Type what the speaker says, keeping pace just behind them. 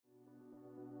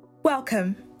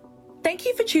Welcome. Thank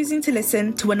you for choosing to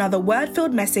listen to another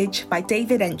word-filled message by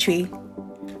David Antwi.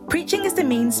 Preaching is the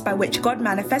means by which God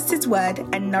manifests His word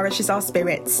and nourishes our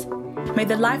spirits. May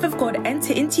the life of God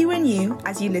enter into you and you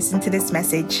as you listen to this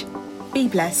message. Be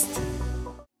blessed.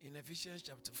 In Ephesians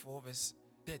chapter 4 verse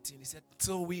 13, he said,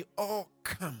 "Till we all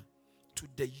come to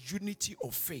the unity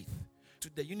of faith, to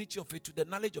the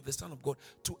knowledge of the Son of God,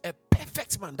 to a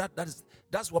perfect man."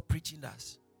 That's what preaching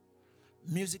does.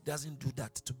 Music doesn't do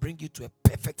that, to bring you to a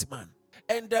perfect man.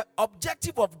 And the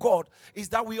objective of God is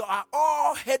that we are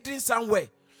all heading somewhere,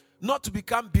 not to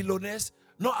become billionaires,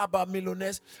 not about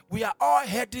millionaires. We are all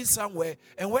heading somewhere.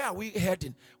 And where are we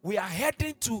heading? We are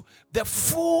heading to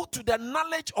the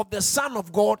knowledge of the Son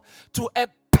of God, to a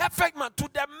perfect man, to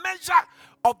the measure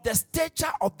of the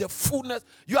stature of the fullness.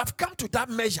 You have come to that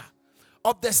measure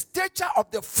of the stature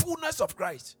of the fullness of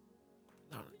Christ.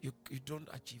 Now, you don't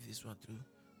achieve this one through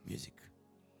music.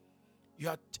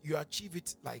 You achieve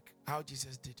it like how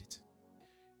Jesus did it.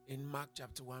 In Mark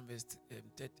chapter 1 verse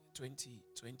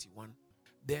 21.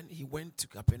 Then he went to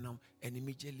Capernaum, and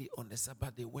immediately on the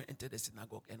Sabbath they went into the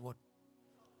synagogue, and what?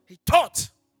 He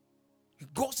taught. He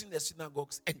goes in the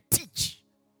synagogues and teach.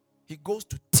 He goes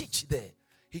to teach there.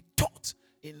 He taught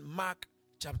in Mark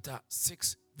chapter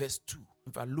 6 verse 2.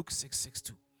 In fact, Luke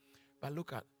 6:2. But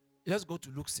let's go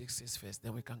to Luke 6:6 first,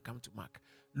 then we can come to Mark.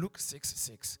 Luke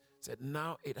 6:6 said,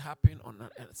 "Now it happened on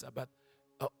a Sabbath,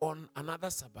 on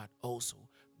another Sabbath also,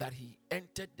 that he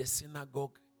entered the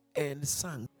synagogue and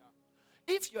sang."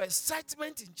 If your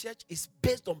excitement in church is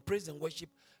based on praise and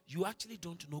worship, you actually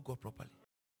don't know God properly.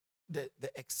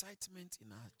 The excitement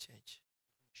in our church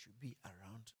should be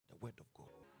around the word of God.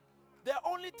 The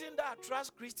only thing that attracts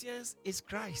Christians is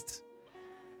Christ.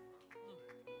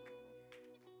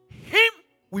 Him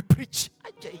we preach.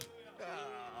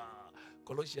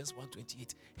 Colossians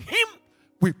 1:28. Him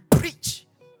we preach.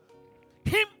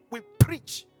 Him we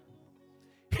preach.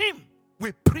 Him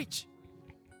we preach.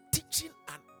 Teaching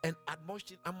and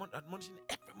admonishing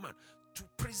every man, to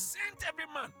present every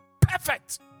man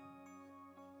perfect.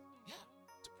 Yeah,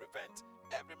 to prevent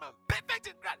every man perfect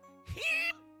in Christ.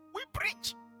 Him we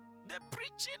preach. The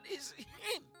preaching is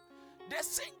him. The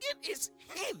singing is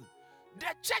him.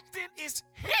 The church thing is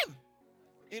him.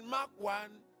 In Mark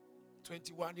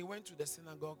 1:21, he went to the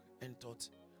synagogue and taught.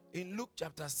 In Luke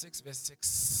chapter 6 verse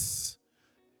 6,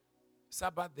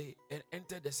 Sabbath they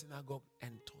entered the synagogue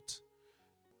and taught.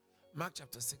 Mark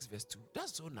chapter 6 verse 2.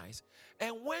 That's so nice.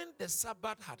 And when the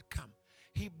Sabbath had come,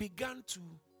 he began to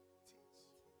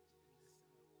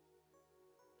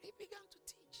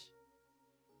teach.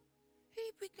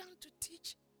 He began to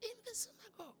teach in the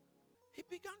synagogue. He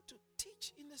began to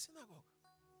teach in the synagogue.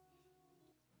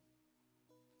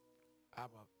 How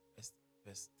about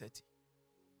verse 30?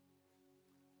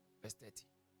 Verse 30.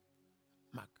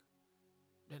 Mark.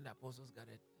 Then the apostles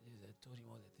gathered, told him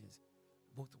all the things,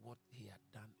 both what he had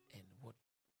done and what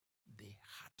they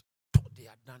had thought they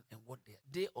had done, and what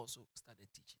they also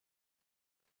started teaching.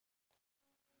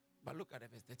 But look at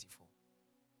verse 34.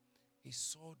 He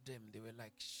saw them, they were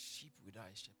like sheep without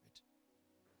a shepherd.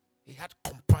 He had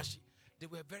compassion. They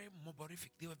were very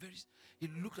moborific. He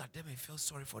looked at them and felt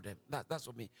sorry for them. That's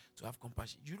what I mean, to have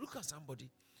compassion. You look at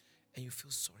somebody and you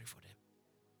feel sorry for them.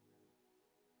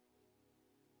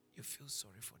 You feel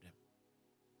sorry for them.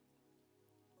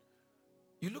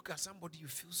 You look at somebody, you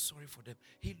feel sorry for them.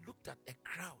 He looked at a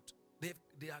crowd.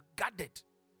 They are gathered.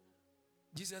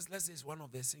 Jesus, let's say, is one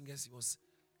of the singers. He was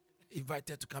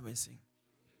invited to come and sing.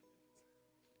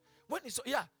 When he saw,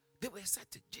 they were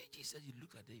excited. Jesus, he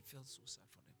looked at them, he felt so sad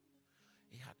for them.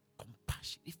 He had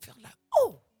compassion. He felt like,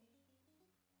 oh.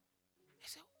 He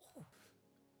said, oh.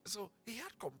 So he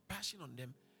had compassion on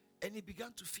them, and he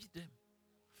began to feed them.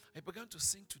 He began to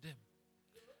sing to them.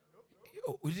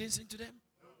 Oh, we didn't sing to them?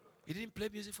 He didn't play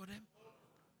music for them?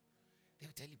 They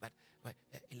will tell you, but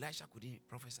Elisha couldn't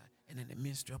prophesy, and then the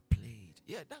minstrel played.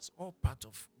 Yeah, that's all part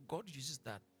of, God uses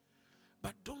that.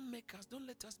 But don't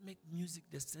let us make music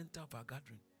the center of our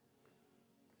gathering.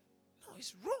 No,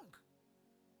 it's wrong.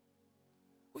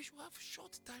 We should have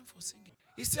short time for singing.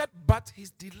 He said, but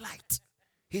his delight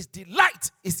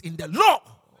is in the law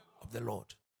of the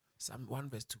Lord. Psalm 1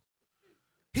 verse 2.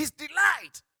 His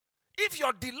delight.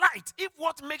 If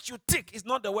what makes you tick is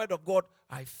not the word of God,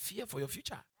 I fear for your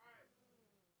future.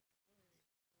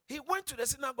 He went to the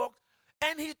synagogue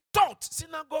and he taught.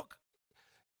 Synagogue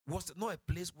was not a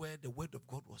place where the word of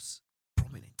God was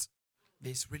prominent.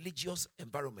 There's religious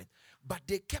environment. But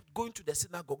they kept going to the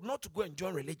synagogue, not to go and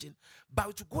join religion,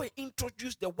 but to go and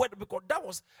introduce the word, because that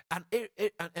was an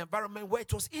environment where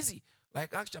it was easy.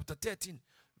 Like Acts chapter 13,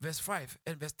 verse 5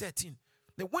 and verse 13.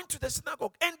 They went to the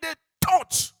synagogue and they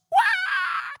taught.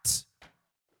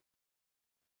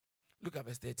 Look at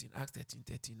verse 13. Acts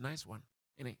 13:13. Nice one.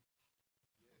 Innit?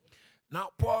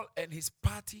 Now Paul and his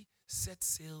party set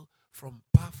sail from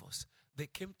Paphos. They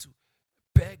came to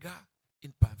Perga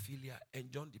in Pamphylia,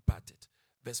 and John departed.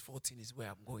 Verse 14 is where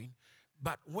I'm going.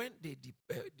 But when they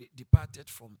departed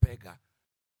from Perga,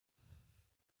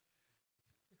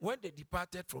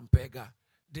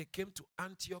 they came to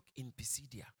Antioch in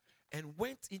Pisidia and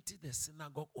went into the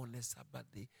synagogue on a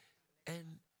Sabbath day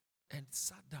and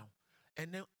sat down.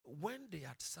 And then when they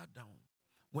had sat down,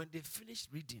 when they finished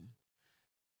reading,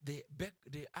 they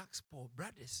asked Paul,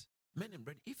 brothers, men and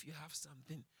brethren, if you have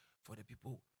something for the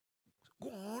people, go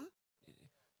on.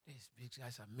 These big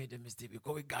guys have made a mistake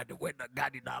because we got the word of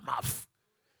God in our mouth.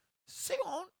 Say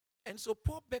on. And so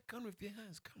Paul beckoned with their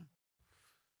hands, come.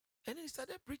 And then he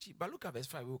started preaching. But look at verse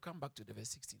 5. We'll come back to the verse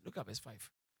 16. Look at verse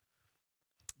 5.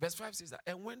 Verse 5 says that,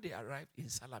 and when they arrived in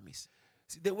Salamis,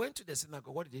 see, they went to the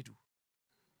synagogue. What did they do?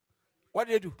 What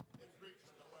did they do?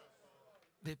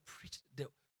 They preached.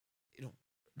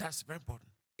 That's very important.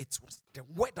 It was the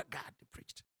word of God they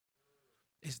preached.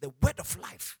 It's the word of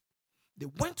life. They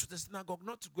went to the synagogue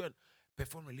not to go and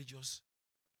perform religious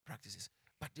practices,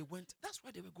 but they went. That's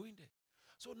why they were going there.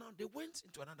 So now they went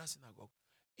into another synagogue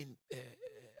in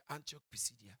Antioch,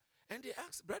 Pisidia, and they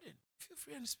asked, brethren, feel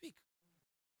free and speak.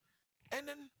 And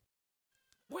then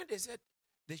when they said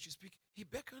they should speak, he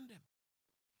beckoned them.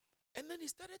 And then he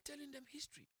started telling them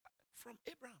history from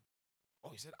Abraham. Oh,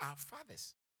 he said, our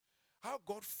fathers, how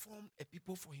God formed a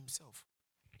people for himself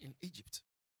in Egypt.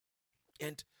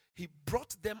 And he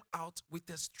brought them out with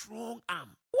a strong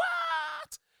arm.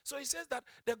 What? So he says that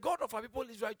the God of our people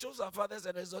Israel chose our fathers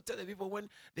and exalted the people when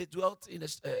they dwelt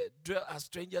as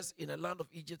strangers in the land of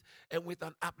Egypt, and with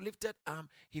an uplifted arm,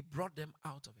 he brought them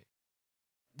out of it.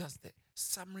 That's the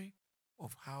summary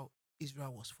of how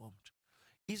Israel was formed.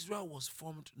 Israel was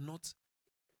formed not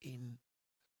in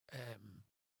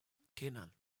Canaan.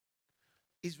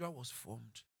 Israel was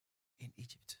formed in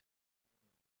Egypt.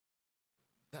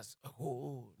 That's a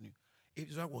whole new.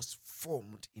 Israel was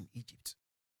formed in Egypt.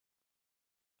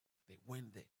 They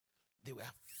went there. They were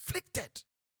afflicted.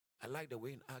 I like the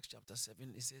way in Acts chapter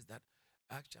 7, it says that,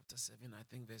 Acts chapter 7, I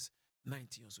think verse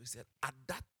 19 or so, it said, at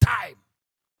that time,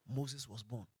 Moses was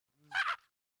born.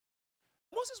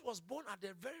 Moses was born at the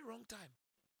very wrong time.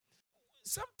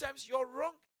 Sometimes your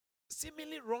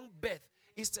seemingly wrong birth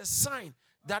is a sign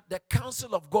that the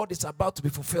counsel of God is about to be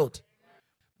fulfilled.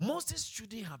 Moses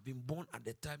shouldn't have been born at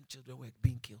the time children were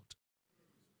being killed.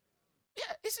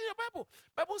 Yeah, it's in the Bible.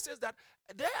 Bible says that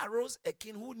there arose a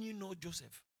king who knew no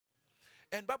Joseph.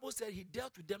 And Bible said he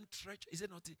dealt with them is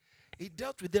it not? He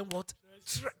dealt with them what?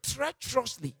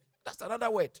 Treacherously. That's another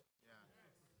word.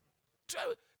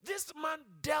 Yeah. This man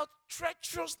dealt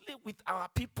treacherously with our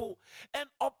people and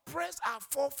oppressed our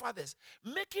forefathers,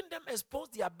 making them expose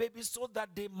their babies so that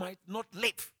they might not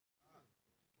live.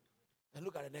 And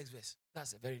look at the next verse.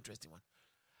 That's a very interesting one.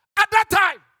 At that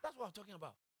time, that's what I'm talking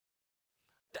about.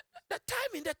 The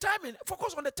timing.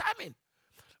 Focus on the timing.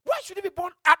 Why should he be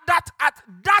born at that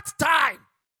time?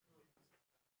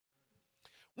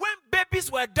 When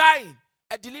babies were dying,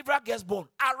 a deliverer gets born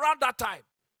around that time.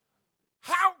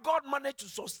 How God managed to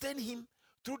sustain him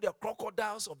through the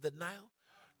crocodiles of the Nile,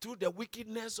 through the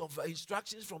wickedness of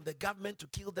instructions from the government to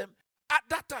kill them. At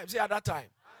that time, say at that time.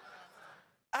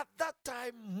 At that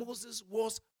time, Moses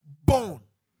was born.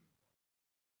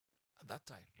 At that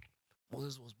time,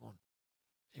 Moses was born.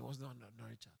 He was not an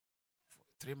ordinary child.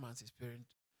 For 3 months, his parents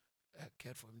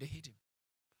cared for him. They hid him.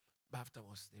 But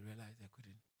afterwards, they realized they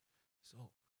couldn't. So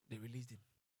they released him.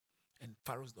 And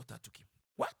Pharaoh's daughter took him.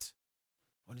 What?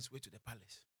 On his way to the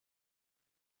palace.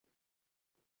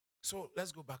 So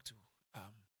let's go back to,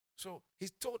 so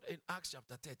he's told in Acts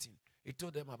chapter 13, he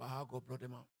told them about how God brought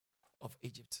them out of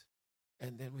Egypt.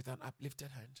 And then with an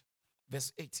uplifted hand,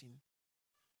 verse 18.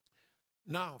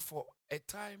 Now for a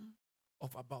time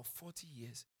of about 40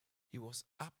 years, he was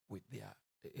up with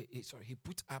he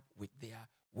put up with their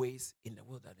ways in the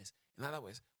wilderness. In other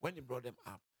words, when he brought them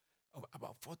up,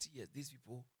 about 40 years, these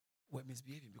people were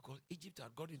misbehaving because Egypt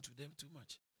had got into them too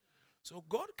much. So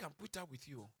God can put up with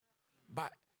you,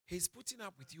 but his putting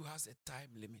up with you has a time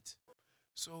limit.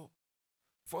 So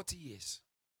 40 years,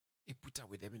 he put up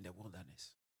with them in the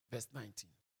wilderness. Verse 19.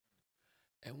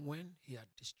 And when he had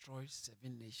destroyed 7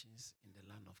 nations in the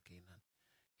land of Canaan,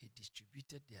 he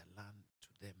distributed their land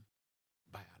to them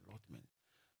by allotment.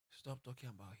 Stop talking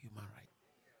about human rights.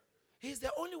 He's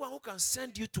the only one who can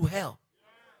send you to hell.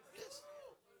 Yes.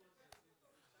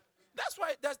 That's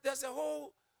why there's a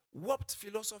whole warped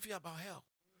philosophy about hell.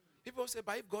 People say,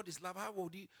 but if God is love, how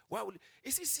would he? Why would he?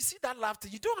 You see that love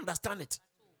thing, you don't understand it.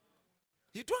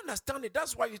 You don't understand it.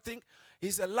 That's why you think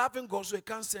he's a loving God, so he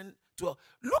can't send to us.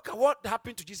 Look at what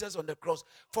happened to Jesus on the cross.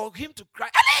 For him to cry,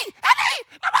 Eli, Eli,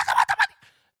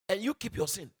 and you keep your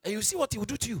sin. And you see what he will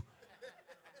do to you.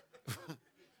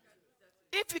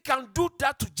 If he can do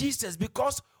that to Jesus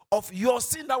because of your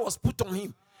sin that was put on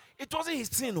him, it wasn't his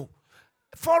sin, no.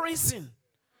 Foreign sin.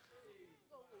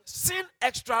 Sin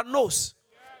extra nose.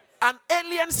 An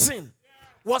alien sin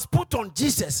was put on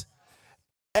Jesus.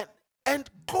 And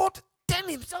God turned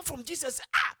himself from Jesus.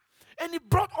 And he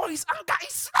brought all his anger. He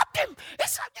slapped him. He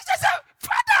slapped Jesus. Said,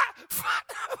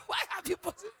 Father, why have you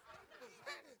put it?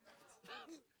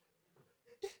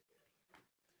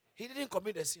 He didn't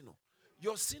commit a sin. No.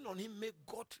 Your sin on him made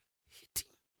God hit him.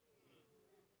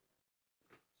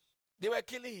 They were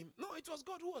killing him. No, it was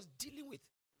God who was dealing with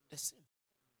the sin.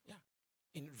 Yeah.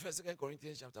 In 1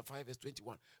 Corinthians chapter 5, verse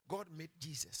 21, God made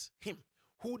Jesus, him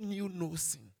who knew no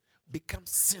sin, become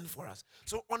sin for us.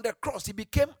 So on the cross, he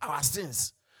became our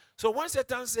sins. So when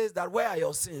Satan says that, where are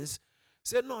your sins?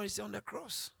 Say, no, it's on the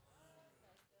cross.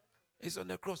 It's on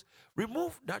the cross.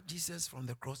 Remove that Jesus from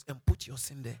the cross and put your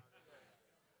sin there.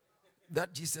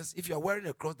 That Jesus, if you are wearing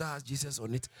a cross that has Jesus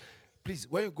on it, please,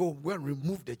 when you go and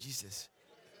remove the Jesus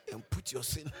and put your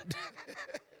sin there.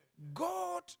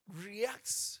 God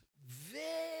reacts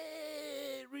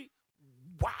very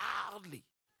wildly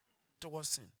towards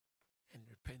sin. And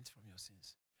repent from your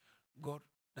sins. God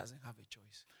doesn't have a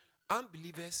choice.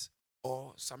 Unbelievers,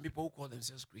 or some people who call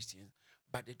themselves Christians,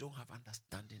 but they don't have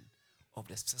understanding of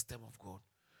the system of God.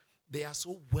 They are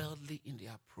so worldly in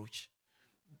their approach.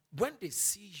 When they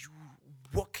see you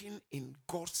walking in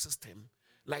God's system,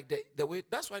 like the way,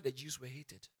 that's why the Jews were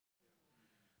hated.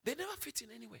 They never fit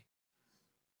in anyway.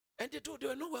 And they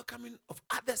were not welcoming of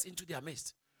others into their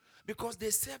midst. Because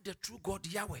they served the true God,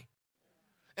 Yahweh.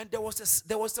 And there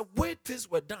was a way things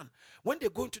were done. When they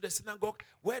go into the synagogue,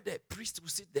 where the priest will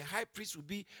sit, the high priest will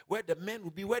be, where the men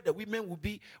will be, where the women will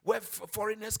be, where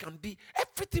foreigners can be.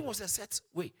 Everything was a set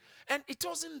way. And it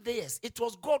wasn't theirs. It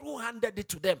was God who handed it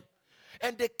to them.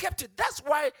 And they kept it. That's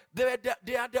why they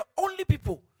are the only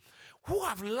people who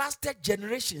have lasted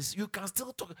generations. You can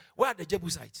still talk. Where are the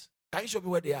Jebusites? Can you show me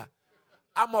where they are?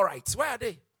 Amorites, where are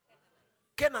they?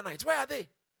 Canaanites, where are they?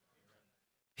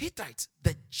 Hittites,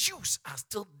 the Jews are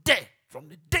still there from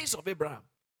the days of Abraham.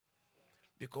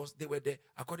 Because they were there,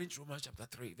 according to Romans chapter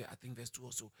 3, I think verse 2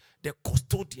 also, the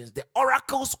custodians, the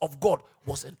oracles of God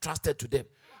was entrusted to them.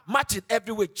 Much in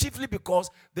every way, chiefly because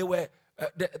they were,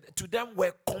 to them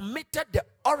were committed the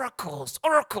oracles.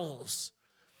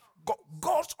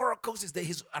 God's oracles is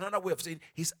his, another way of saying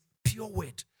his pure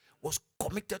word was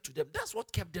committed to them. That's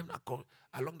what kept them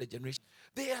along the generation.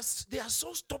 They are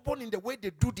so stubborn in the way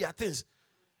they do their things.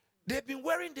 They've been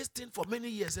wearing this thing for many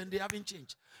years and they haven't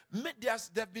changed. There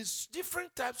have been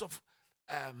different types of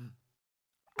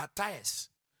attires,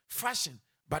 fashion,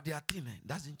 but they are clean. It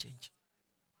doesn't change.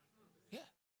 Yeah,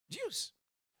 Jews.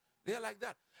 They are like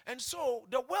that. And so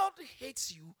the world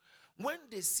hates you when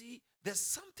they see there's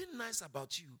something nice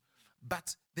about you,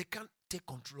 but they can't take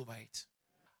control over it.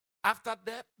 After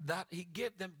that he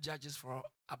gave them judges for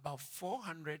about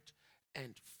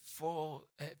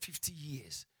 450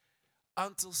 years.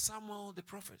 Until Samuel the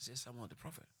prophet. Say Samuel the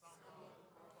prophet.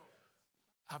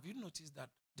 Have you noticed that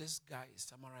this guy is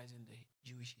summarizing the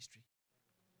Jewish history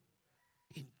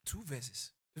in 2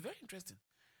 verses? It's very interesting.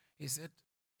 He said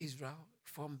Israel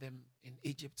formed them in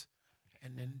Egypt,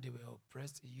 and then they were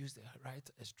oppressed. He used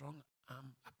a strong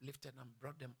arm, uplifted them,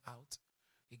 brought them out.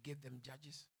 He gave them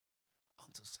judges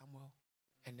until Samuel,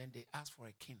 and then they asked for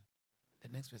a king. The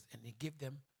next verse, and he gave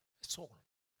them Saul.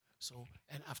 So,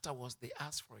 and afterwards they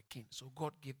asked for a king. So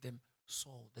God gave them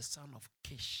Saul, the son of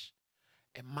Kish,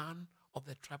 a man of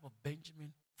the tribe of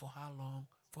Benjamin. For how long?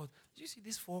 Do you see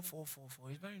this 4?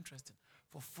 It's very interesting.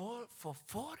 For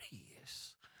 40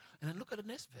 years. And then look at the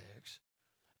next verse.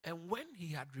 And when he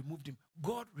had removed him,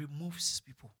 God removes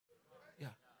people.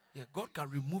 Yeah. God can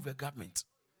remove a government.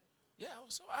 Yeah.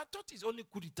 So I thought it's only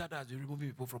coup d'etat that is removing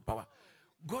people from power.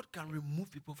 God can remove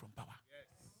people from power.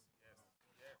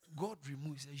 God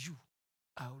removes, he says,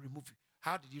 I'll remove you.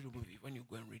 How did he remove you? When you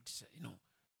go and read,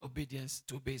 obedience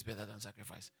to obey is better than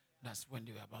sacrifice. That's when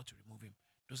they were about to remove him.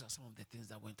 Those are some of the things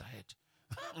that went ahead.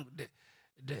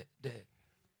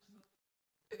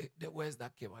 the words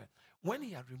that came out. When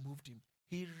he had removed him,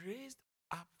 he raised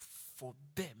up for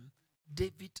them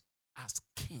David as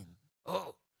king.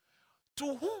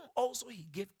 To whom also he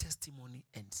gave testimony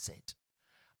and said,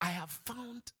 I have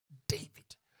found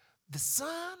David, the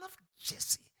son of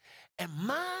Jesse, a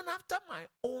man after my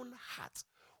own heart,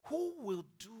 who will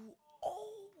do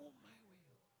all my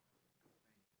will.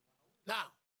 Now,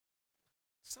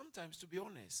 sometimes, to be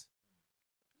honest,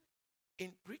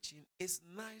 in preaching, it's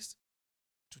nice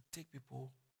to take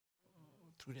people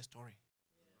through the story.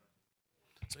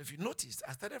 So if you notice,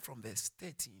 I started from verse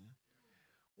 13.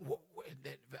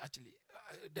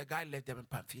 The guy left them in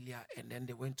Pamphylia, and then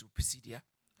they went to Pisidia,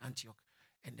 Antioch,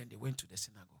 and then they went to the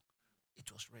synagogue.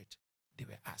 It was read. They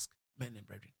were asked, men and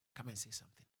brethren, come and say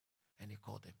something. And he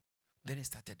called them. Then he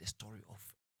started the story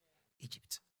of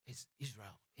Egypt. It's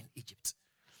Israel in Egypt.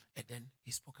 And then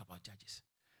he spoke about Judges.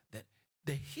 Then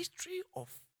the history of,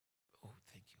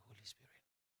 thank you, Holy Spirit.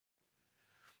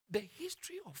 The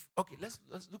history of, let's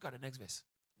look at the next verse.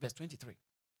 Verse 23.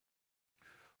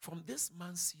 From this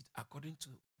man's seed, according to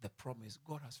the promise,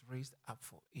 God has raised up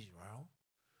for Israel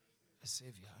a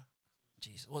Savior,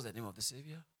 Jesus. What's the name of the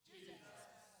Savior? Jesus.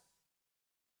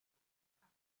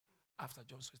 After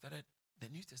John started the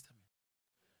New Testament,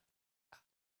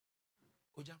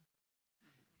 Ojam,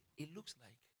 it looks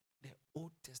like the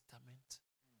Old Testament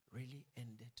really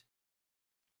ended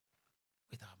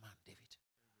with our man David.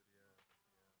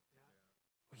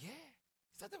 Yeah.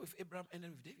 It started with Abraham,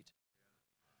 ended with David.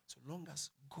 So long as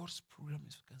God's program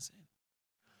is concerned.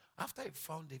 After he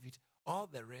found David, all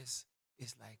the rest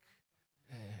is like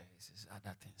it's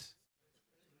other things.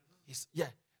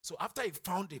 So after he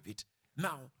found David,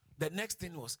 now the next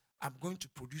thing was, I'm going to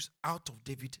produce out of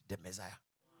David the Messiah.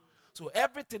 So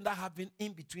everything that happened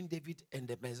in between David and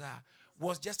the Messiah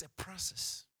was just a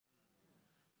process.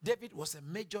 David was a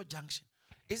major junction.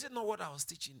 Is it not what I was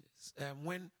teaching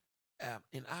when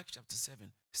in Acts chapter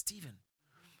 7, Stephen,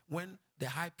 when the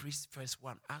high priest first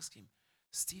one asked him,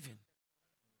 Stephen,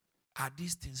 are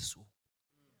these things so?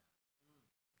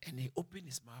 And he opened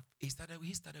his mouth. He started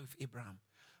with Abraham.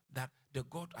 That the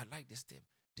God, I like this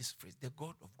phrase, the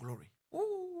God of glory.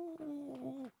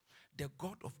 Ooh, the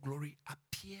God of glory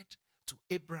appeared to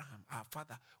Abraham, our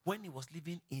father, when he was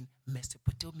living in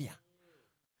Mesopotamia,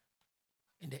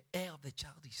 in the air of the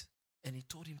Chaldees. And he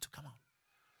told him to come out.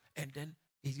 And then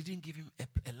he didn't give him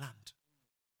a land.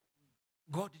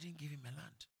 God didn't give him a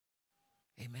land.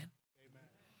 Amen? Amen.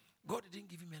 God didn't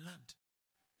give him a land.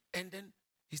 And then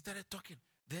he started talking.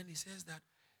 Then he says that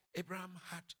Abraham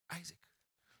had Isaac.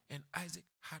 And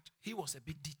he was a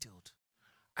bit detailed.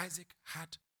 Isaac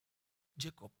had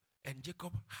Jacob. And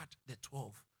Jacob had the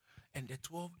 12. And the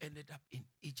 12 ended up in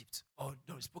Egypt.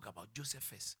 He spoke about Joseph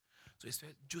first. So he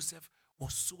said Joseph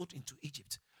was sold into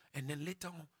Egypt. And then later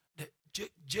on, he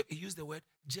used the word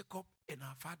Jacob and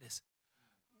our fathers.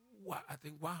 I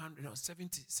think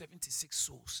 76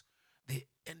 souls. They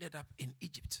ended up in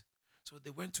Egypt. So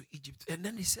they went to Egypt. And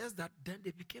then he says that then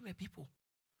they became a people.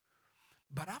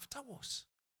 But afterwards,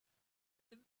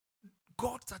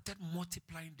 God started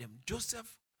multiplying them.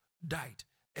 Joseph died.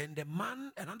 And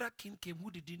another king came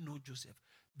who didn't know Joseph.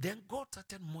 Then God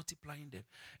started multiplying them.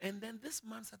 And then this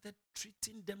man started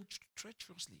treating them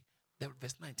treacherously.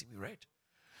 Verse 19 we read.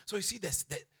 So you see,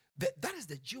 that is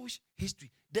the Jewish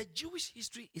history. The Jewish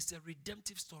history is a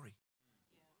redemptive story.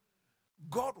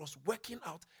 God was working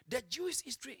out. The Jewish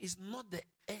history is not the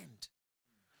end.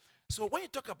 So when you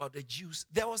talk about the Jews,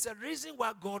 there was a reason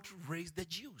why God raised the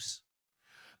Jews.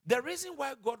 The reason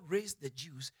why God raised the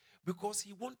Jews, because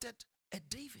he wanted a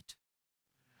David.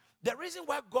 The reason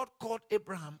why God called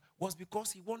Abraham was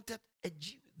because he wanted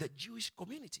the Jewish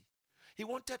community. He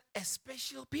wanted a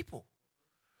special people.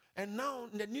 And now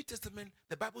in the New Testament,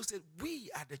 the Bible says we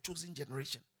are the chosen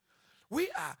generation. We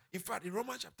are, in fact, in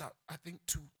Romans chapter,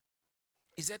 2,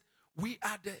 he said, we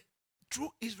are the true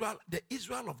Israel, the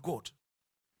Israel of God.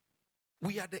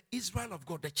 We are the Israel of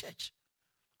God, the church.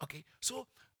 Okay, so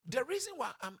the reason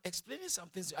why I'm explaining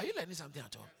something, are you learning something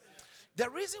at all? The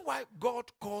reason why God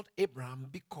called Abraham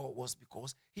was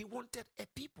because he wanted a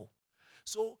people.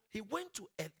 So he went to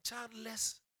a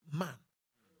childless man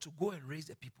to go and raise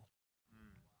a people.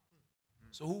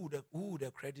 So who would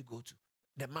the credit go to?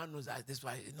 The man knows that this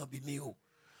why it not be me.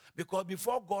 Because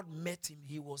before God met him,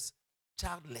 he was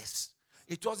childless.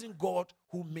 It wasn't God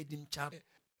who made him childless.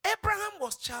 Abraham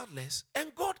was childless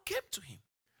and God came to him.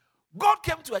 God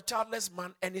came to a childless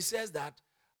man and he says that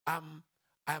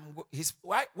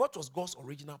what was God's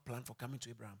original plan for coming to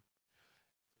Abraham?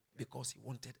 Because he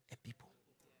wanted a people.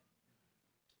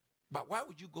 But why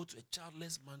would you go to a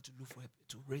childless man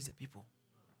to raise a people?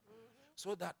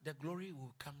 So that the glory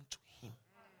will come to him.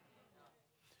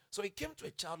 So he came to a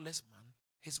childless man.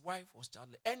 His wife was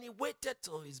childless. And he waited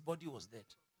till his body was dead.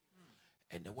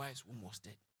 And the wife's womb was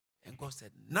dead. And God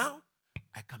said, now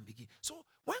I can begin. So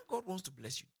when God wants to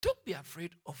bless you, don't be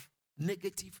afraid of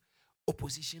negative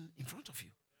opposition in front of you.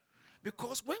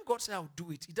 Because when God says I'll do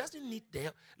it, he doesn't need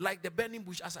like the burning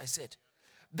bush, as I said.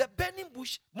 The burning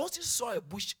bush, Moses saw a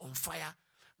bush on fire,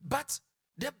 but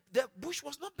the bush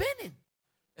was not burning.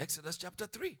 Exodus chapter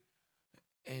 3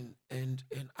 and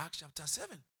Acts chapter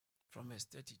 7 from verse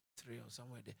 33 or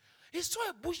somewhere there. He saw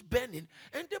a bush burning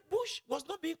and the bush was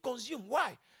not being consumed.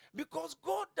 Why? Because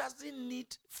God doesn't need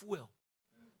fuel.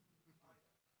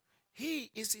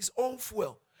 He is his own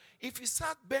fuel. If he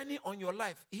starts burning on your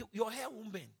life, your hair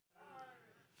won't burn.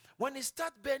 When it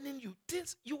starts burning you,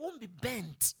 things you won't be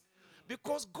burnt.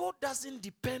 Because God doesn't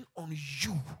depend on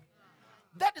you.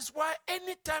 That is why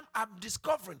anytime I'm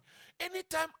discovering,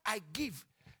 anytime I give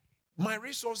my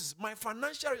resources, my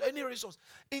financial, any resource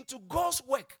into God's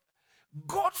work,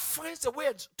 God finds a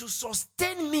way to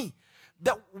sustain me.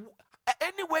 That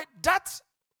anyway, that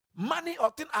money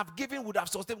or thing I've given would have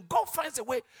sustained. God finds a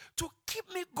way to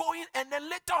keep me going and then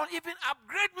later on even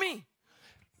upgrade me.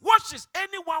 Watch this.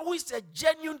 Anyone who is a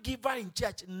genuine giver in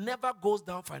church never goes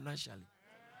down financially.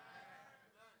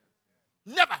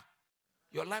 Never.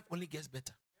 Your life only gets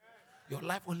better. Your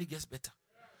life only gets better.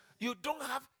 You don't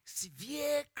have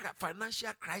severe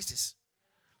financial crisis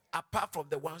apart from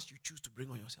the ones you choose to bring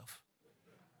on yourself.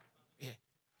 Yeah.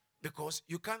 Because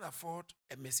you can't afford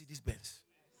a Mercedes Benz.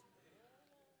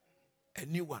 A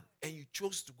new one. And you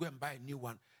chose to go and buy a new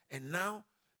one. And now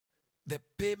the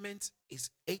payment is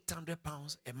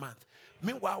 £800 a month.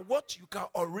 Meanwhile, what you can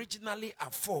originally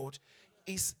afford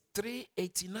is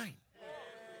 $389.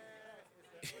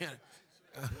 Yeah.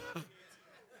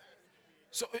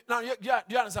 So now, do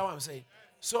you understand what I'm saying?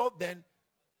 So then,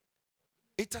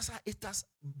 it has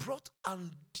brought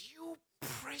undue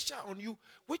pressure on you,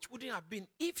 which wouldn't have been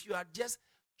if you had just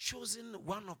chosen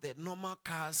one of the normal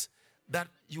cars that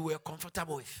you were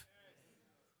comfortable with.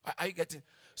 Are you getting?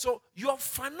 So your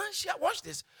financial, watch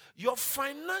this. Your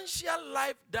financial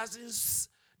life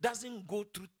doesn't go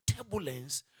through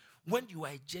turbulence when you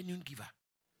are a genuine giver.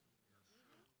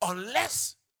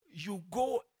 Unless you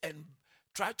go and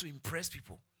try to impress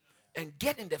people and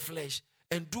get in the flesh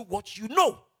and do what you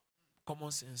know common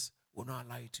sense will not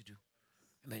allow you to do.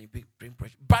 And then you bring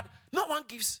pressure. But no one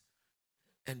gives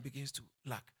and begins to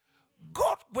lack.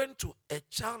 God went to a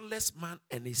childless man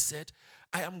and he said,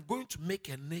 I am going to make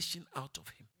a nation out of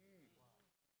him.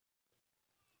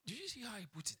 Did you see how he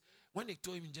put it? When he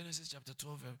told him in Genesis chapter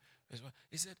 12, verse 1,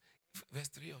 he said, verse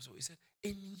 3 also, he said,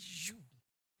 in you.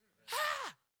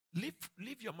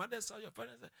 Leave your mother's house, your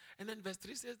father's house. And then verse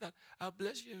 3 says that I'll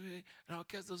bless you and I'll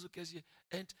curse those who curse you.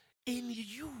 And in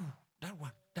you, that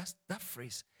one, that's that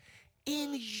phrase. In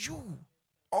you,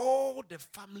 all the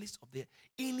families of the earth.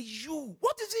 In you.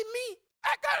 What does it mean?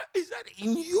 He said,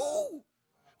 in you.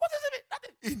 What does it mean?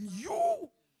 Nothing. In you.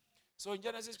 So in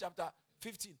Genesis chapter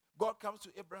 15, God comes to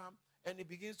Abraham and he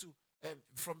begins to,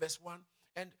 from verse 1,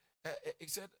 and he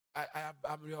said,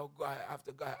 I'm your God.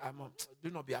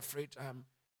 Do not be afraid.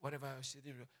 Whatever I said.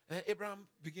 And Abraham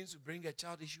begins to bring a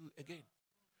child issue again.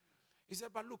 He said,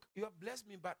 but look, you have blessed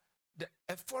me, but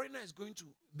a foreigner is going to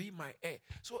be my heir.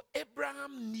 So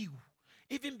Abraham knew,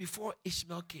 even before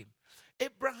Ishmael came,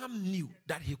 Abraham knew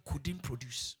that he couldn't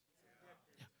produce.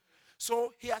 Yeah.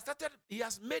 So he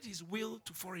has made his will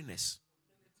to foreigners.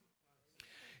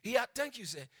 Thank you,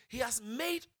 sir. He has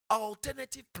made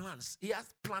alternative plans. He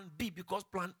has plan B because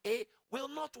plan A will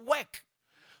not work.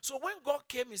 So when God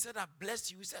came, he said, I bless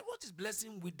you. He said, what is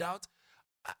blessing without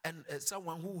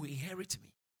someone who will inherit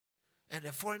me? And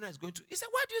a foreigner is going to. He said,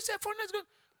 why do you say a foreigner is going?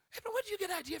 Hey, where do you get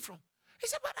the idea from? He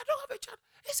said, but I don't have a child.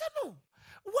 He said, no.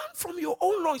 One from your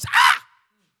own loins.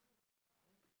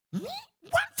 Me?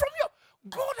 One from your.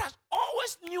 God has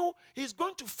always knew he's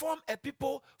going to form a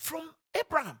people from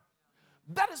Abraham.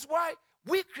 That is why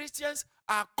we Christians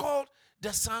are called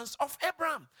the sons of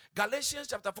Abraham. Galatians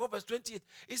chapter 4 verse 28.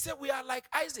 He said we are like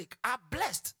Isaac, are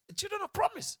blessed, children of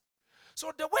promise.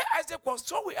 So the way Isaac was,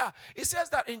 so we are. It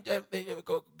says that in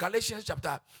Galatians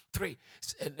chapter 3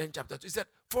 and then chapter 2. He said,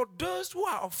 for those who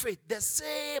are of faith, the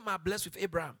same are blessed with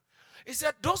Abraham. He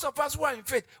said, those of us who are in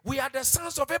faith, we are the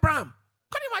sons of Abraham.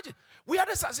 Can you imagine? We are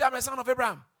the sons. I'm a son of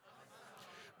Abraham.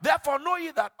 Therefore know ye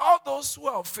that all those who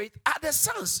are of faith are the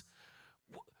sons.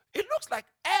 It looks like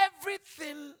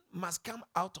everything must come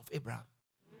out of Abraham.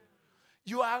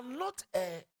 You are not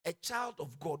a child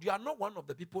of God. You are not one of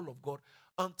the people of God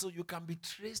until you can be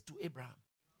traced to Abraham.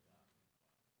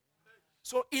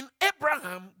 So in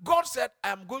Abraham, God said,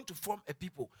 I am going to form a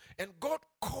people. And God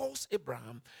calls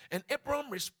Abraham. And Abraham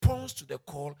responds to the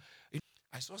call.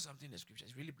 I saw something in the scripture.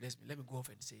 It really blessed me. Let me go off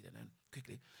and say it and then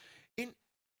quickly.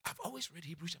 I've always read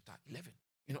Hebrews chapter 11.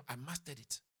 I mastered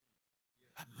it.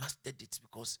 I mastered it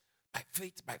because by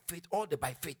faith, by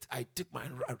faith, I took my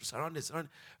surroundings,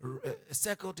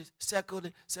 circled it,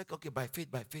 okay, by faith,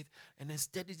 and then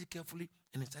studied it carefully,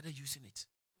 and then started using it.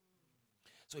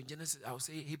 So in Genesis, I will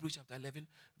say Hebrews chapter 11,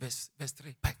 verse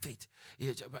 3, by faith.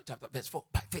 Chapter verse 4,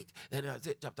 by faith. Then I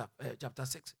say chapter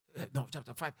 6,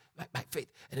 chapter 5, by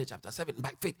faith. And then chapter 7,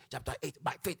 by faith. Chapter 8,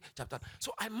 by faith.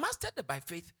 So I mastered the by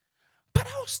faith. But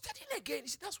I was studying again. You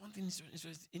see, that's one thing,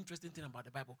 interesting thing about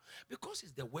the Bible. Because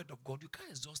it's the word of God, you can't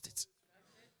exhaust it.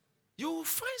 You will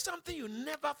find something you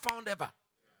never found ever.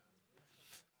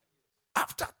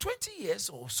 After 20 years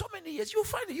or so many years, you'll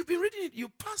find it. You've been reading it. You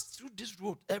pass through this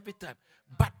road every time.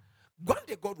 But one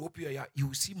day God will open your eye, you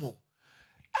will see more.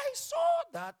 I saw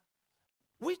that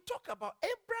we talk about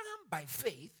Abraham by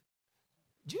faith.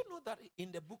 Do you know that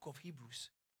in the book of Hebrews,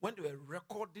 when they were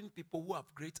recording people who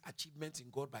have great achievements in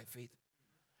God by faith,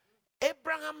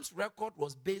 Abraham's record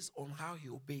was based on how he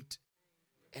obeyed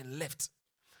and left.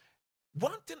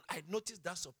 One thing I noticed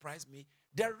that surprised me,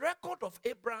 the record of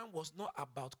Abraham was not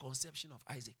about conception of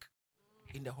Isaac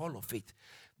in the hall of faith.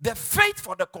 The faith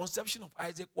for the conception of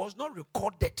Isaac was not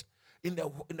recorded in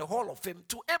the hall of fame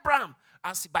to Abraham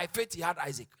as by faith he had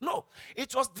Isaac. No,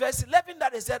 it was verse 11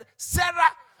 that they said,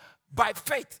 Sarah by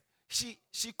faith, she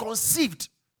conceived.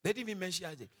 They didn't even mention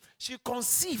Isaac. She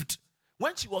conceived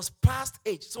when she was past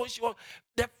age. So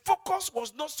the focus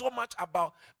was not so much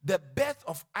about the birth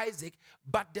of Isaac,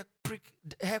 but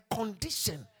her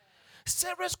condition.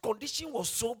 Sarah's condition was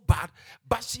so bad,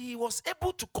 but she was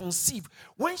able to conceive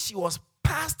when she was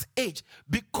past age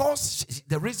because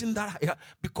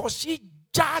she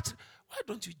judged. Why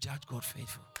don't you judge God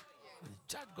faithful?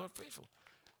 Judge God faithful.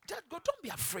 Judge God. Don't be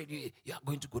afraid you are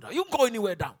going to go down. You go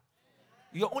anywhere down.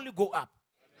 You only go up.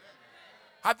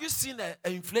 Have you seen an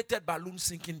inflated balloon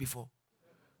sinking before?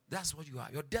 That's what you are.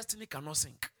 Your destiny cannot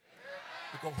sink.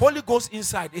 Because Holy Ghost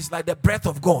inside is like the breath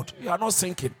of God. You are not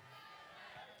sinking.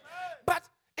 But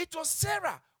it was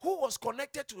Sarah who was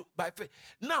connected to by faith.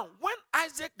 Now, when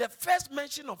Isaac, the first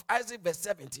mention of Isaac, verse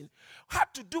 17, had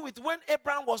to do with when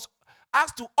Abraham was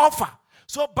asked to offer.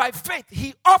 So by faith,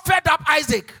 he offered up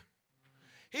Isaac.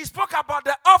 He spoke about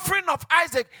the offering of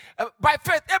Isaac. By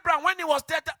faith, Abraham, when he was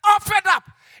dead, offered up.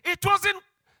 It wasn't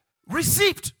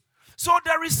received. So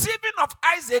the receiving of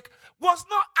Isaac was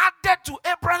not added to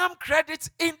Abraham credits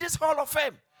in this hall of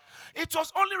fame. It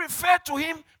was only referred to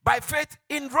him by faith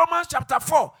in Romans chapter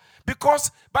 4.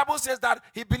 Because Bible says that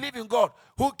he believed in God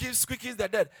who quickens the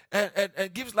dead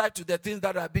and gives life to the things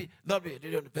that are not be.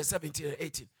 Verse 17 and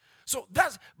 18. So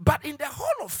but in the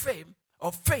hall of fame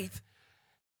of faith,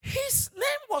 his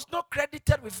name was not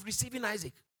credited with receiving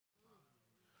Isaac.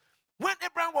 When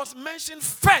Abraham was mentioned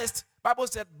first, Bible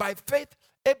said, by faith,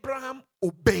 Abraham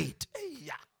obeyed.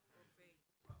 Yeah.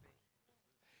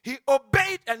 He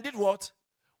obeyed and did what?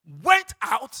 Went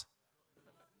out,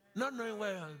 not knowing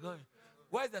where he was going.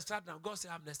 Where is the sat nav? God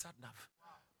said, I'm the sat nav.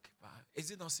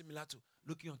 Is it not similar to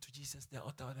looking unto Jesus, the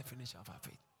author and the finisher of our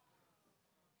faith?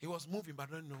 He was moving, but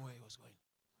I don't know where he was going.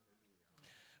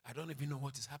 I don't even know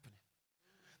what is happening.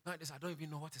 Nowadays, I don't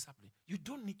even know what is happening. You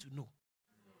don't need to know.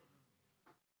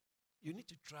 You need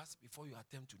to trust before you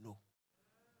attempt to know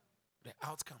the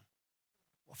outcome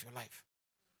of your life.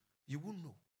 You will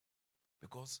know.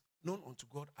 Because known unto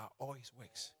God are all his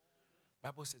works.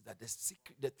 Bible says that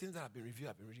the things that have been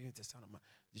revealed in the Son of Man,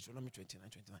 Deuteronomy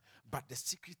 29:29. But the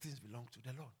secret things belong to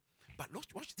the Lord. But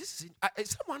watch this.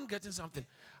 Is someone getting something?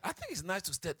 I think it's nice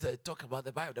to talk about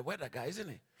the Bible, the weather guy, isn't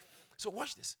it? So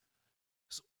watch this.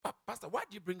 So, Pastor, why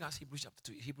do you bring us Hebrews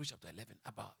chapter 11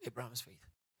 about Abraham's faith?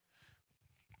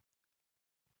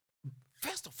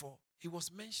 First of all, he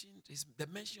was mentioned, the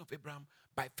mention of Abraham,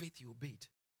 by faith he obeyed.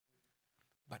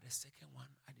 But the second one,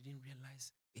 I didn't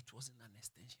realize it wasn't an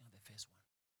extension of the first one.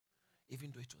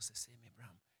 Even though it was the same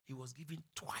Abraham, he was given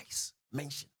twice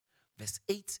mention. Verse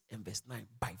 8 and verse 9,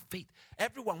 by faith.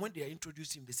 Everyone, when they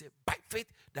introduce him, they say, by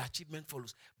faith, the achievement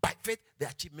follows. By faith, the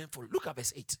achievement follows. Look at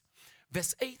verse 8.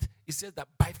 Verse 8, it says that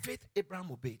by faith,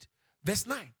 Abraham obeyed. Verse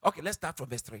 9, okay, let's start from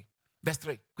verse 3. Verse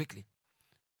 3, quickly.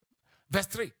 Verse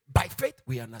 3, by faith,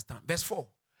 we understand. Verse 4,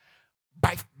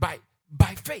 by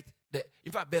faith.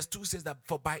 In fact, verse 2 says that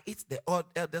for by it, the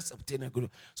elders obtain a good.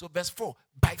 So verse 4,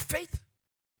 by faith.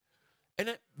 And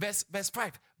then verse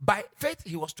 5, by faith,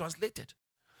 he was translated.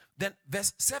 Then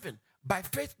verse 7, by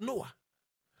faith Noah.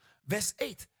 Verse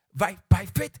 8, by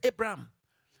faith Abraham.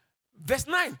 Verse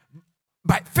 9,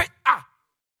 by faith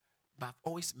But I've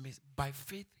always missed, by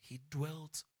faith he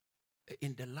dwelt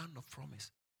in the land of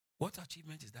promise. What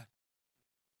achievement is that?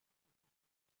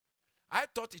 I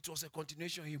thought it was a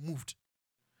continuation, he moved.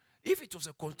 If it was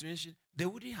a continuation, they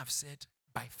wouldn't have said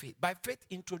by faith. By faith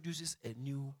introduces a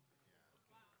new.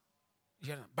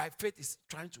 By faith is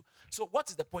trying to. So what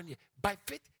is the point here? By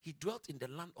faith, he dwelt in the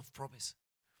land of promise.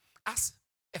 As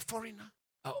a foreigner,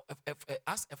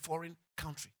 as a foreign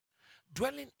country.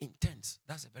 Dwelling in tents.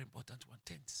 That's a very important one.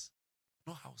 Tents.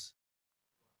 No house.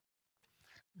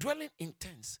 Dwelling in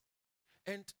tents.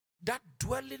 And that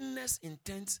dwellingness in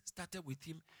tents started with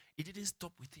him. It didn't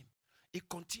stop with him. It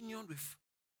continued with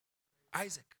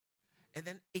Isaac. And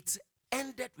then it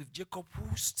ended with Jacob,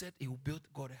 who said he will build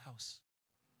God a house.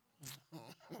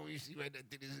 You see where the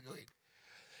thing is going.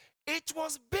 It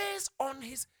was based on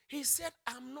he said,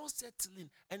 I'm not settling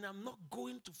and I'm not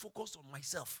going to focus on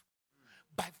myself.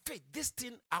 By faith, this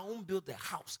thing, I won't build a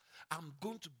house. I'm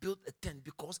going to build a tent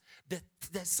because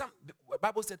there's some, the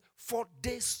Bible said, for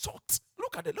they sought.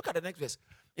 Look at the next verse.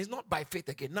 It's not by faith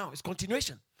again. Now it's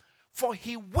continuation. For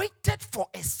he waited for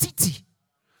a city.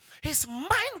 His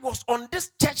mind was on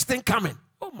this church thing coming.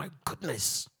 Oh my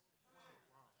goodness.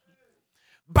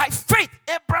 By faith,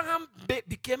 Abraham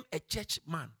became a church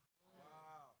man.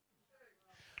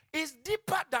 It's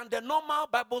deeper than the normal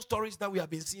Bible stories that we have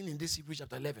been seeing in this Hebrews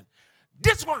chapter 11.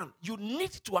 This one, you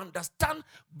need to understand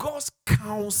God's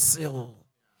counsel.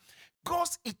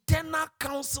 God's eternal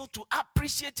counsel, to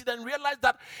appreciate it and realize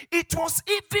that it was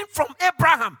even from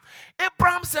Abraham.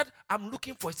 Abraham said, I'm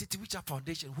looking for a city which has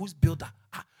foundation. Who's builder?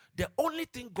 The only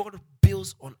thing God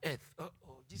builds on earth.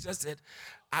 Jesus said,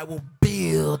 I will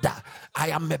build. I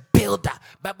am a builder.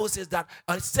 Bible says that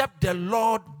except the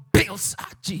Lord builds,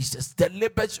 Jesus, the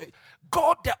labor.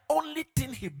 God, the only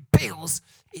thing he builds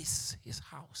is his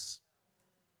house.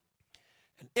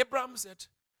 And Abraham said,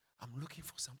 I'm looking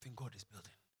for something God is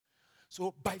building.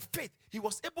 So by faith, he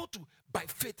was able to, by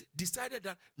faith, decided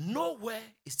that nowhere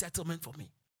is settlement for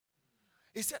me.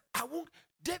 He said, I won't.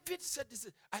 David said this.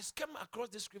 I came across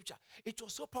this scripture. It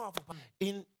was so powerful.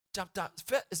 In chapter,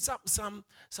 Psalm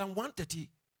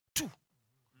 132,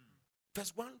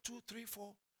 verse 1, 2, 3,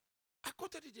 4. I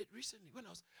quoted it recently when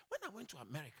I went to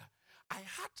America. I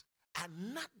had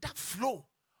another flow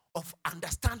of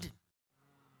understanding.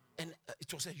 And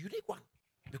it was a unique one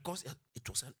because it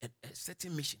was a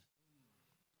certain mission.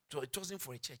 So it wasn't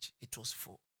for a church. It was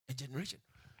for a generation.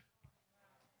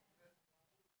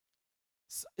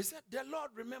 So it said, the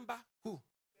Lord remember who?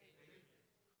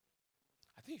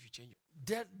 I think you should change it.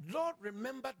 The Lord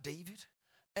remembered David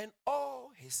and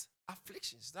all his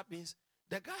afflictions. That means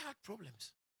the guy had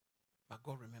problems. But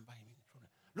God remembered him in the problem.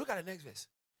 Look at the next verse.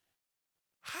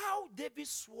 How David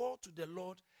swore to the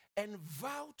Lord and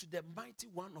vowed to the mighty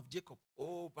one of Jacob.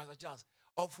 Oh, Pastor Charles.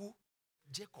 Of who?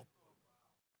 Jacob.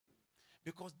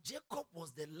 Because Jacob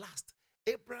was the last.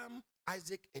 Abraham,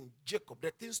 Isaac, and Jacob.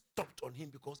 The thing stopped on him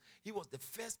because he was the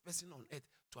first person on earth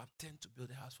to attempt to build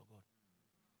a house for God.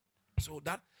 So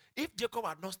that if Jacob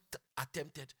had not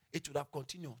attempted, it would have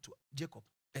continued to Jacob,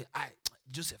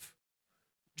 Joseph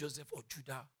or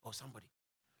Judah or somebody.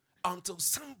 Until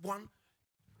someone,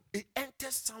 it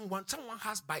enters someone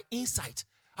has by insight,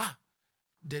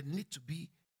 there need to be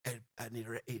I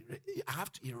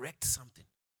have to erect something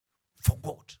for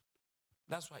God.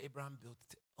 That's why Abraham built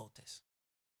altars.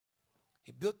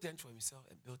 He built tents for himself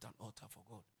and built an altar for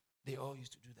God. They all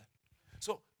used to do that.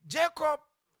 So Jacob,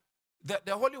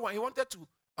 the Holy One, he wanted to,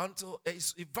 until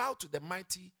he vowed to the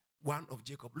mighty one of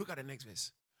Jacob. Look at the next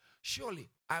verse. Surely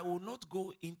I will not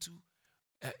go into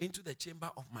the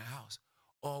chamber of my house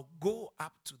or go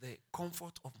up to the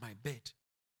comfort of my bed.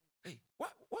 Hey,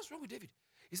 what's wrong with David?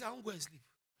 He said, I won't go and sleep.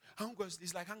 I won't go and sleep.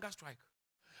 It's like hunger strike.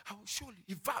 I will surely,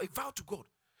 he vowed to God.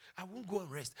 I won't go and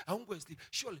rest. I won't go and sleep.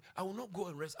 Surely, I will not go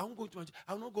and rest. I will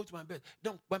not go to my bed.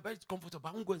 No, my bed is comfortable.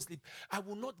 I won't go and sleep. I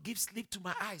will not give sleep to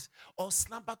my eyes or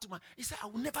slumber to my. He said, I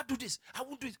will never do this. I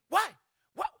won't do it. Why?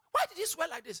 Why did he swear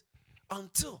like this?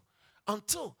 Until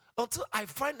I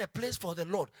find a place for the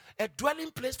Lord, a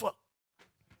dwelling place for.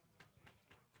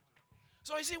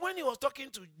 So you see, when he was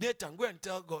talking to Nathan, go and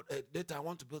tell God, Nathan, I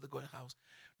want to build a God house.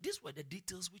 These were the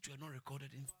details which were not recorded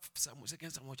in 2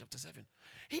 Samuel chapter 7.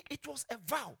 It was a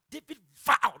vow. David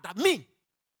vowed that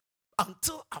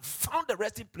until I've found a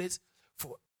resting place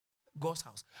for God's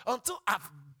house, until I've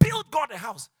built God a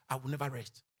house, I will never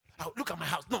rest. I'll look at my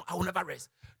house. No, I will never rest.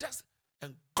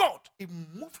 And God, it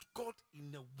moved God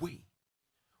in a way.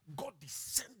 God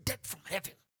descended from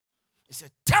heaven. He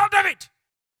said, tell David,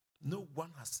 no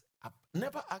one I've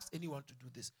never asked anyone to do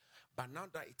this. But now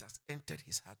that it has entered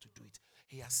his heart to do it,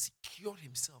 he has secured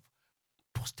himself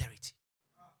posterity.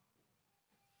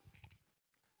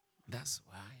 That's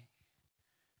why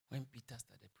when Peter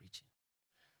started preaching,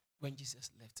 when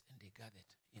Jesus left and they gathered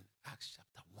in Acts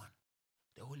chapter 1,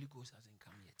 the Holy Ghost hasn't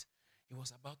come yet. He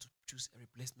was about to choose a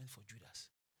replacement for Judas.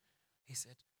 He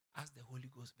said, as the Holy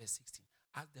Ghost, verse 16,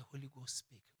 as the Holy Ghost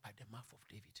spake by the mouth of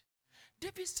David.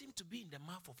 David seemed to be in the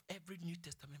mouth of every New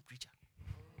Testament preacher.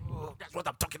 Oh, that's what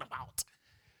I'm talking about.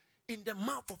 In the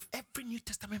mouth of every New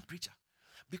Testament preacher.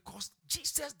 Because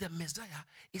Jesus, the Messiah,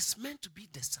 is meant to be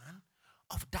the son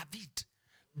of David.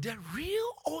 The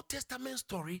real Old Testament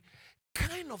story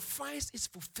kind of finds its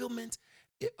fulfillment,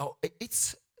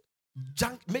 its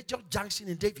major junction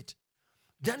in David.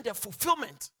 Then the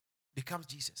fulfillment becomes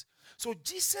Jesus. So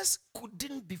Jesus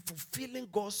couldn't be fulfilling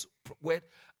God's word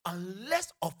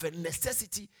unless of a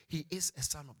necessity he is a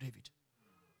son of David.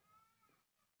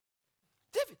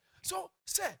 David. So,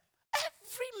 sir,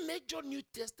 every major New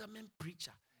Testament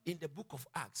preacher in the book of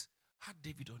Acts had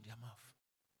David on their mouth.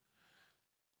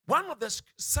 One of the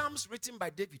Psalms written by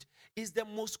David is the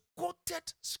most quoted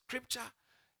scripture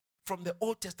from the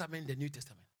Old Testament and the New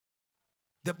Testament.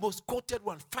 The most quoted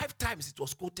one, 5 times it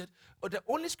was quoted. But the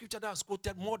only scripture that was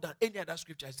quoted more than any other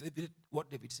scripture is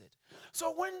what David said.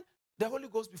 So when the Holy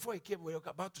Ghost, before he came, we were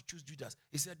about to choose Judas,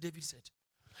 he said, David said.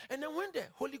 And then when the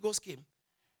Holy Ghost came,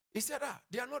 he said,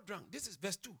 they are not drunk. This is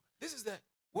verse 2. This is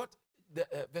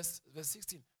verse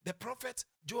 16. The prophet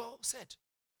Joel said.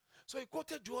 So he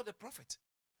quoted Joel the prophet.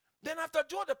 Then after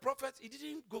Joel the prophet, he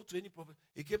didn't go to any prophet.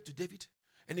 He came to David,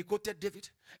 and he quoted David,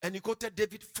 and he quoted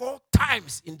David 4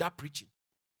 times in that preaching.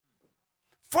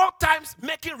 4 times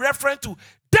making reference to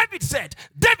David said,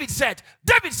 David said,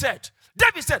 David said,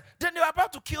 David said. Then they were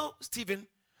about to kill Stephen.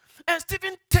 And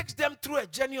Stephen takes them through a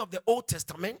journey of the Old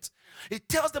Testament. He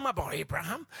tells them about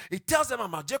Abraham. He tells them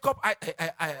about Jacob,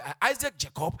 Isaac,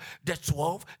 Jacob, the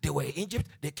 12. They were in Egypt.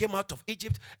 They came out of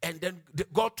Egypt. And then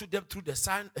God took them through the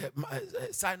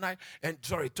Sinai. And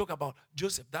talk about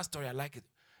Joseph. That story, I like it.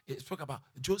 It spoke about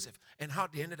Joseph and how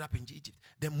they ended up in Egypt.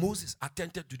 Then Moses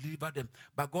attempted to deliver them,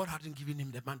 but God hadn't given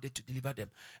him the mandate to deliver them.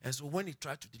 And so when he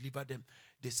tried to deliver them,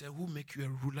 they said, who make you a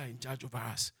ruler in charge over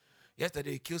us?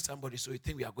 Yesterday, he killed somebody, so you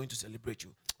think we are going to celebrate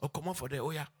you. Oh, come on for that.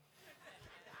 Oh, yeah.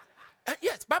 And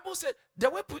yes, Bible said, the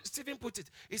way Stephen put it,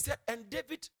 he said, and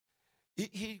David,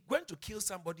 he went to kill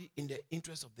somebody in the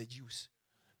interest of the Jews.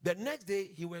 The next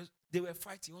day, they were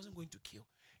fighting. He wasn't going to kill.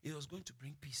 He was going to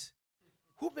bring peace.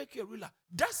 Who make you a ruler?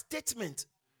 That statement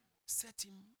set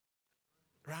him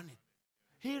running.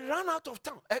 He ran out of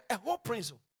town. A whole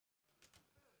prince.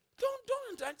 Don't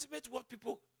underestimate what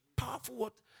people, powerful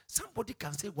what. Somebody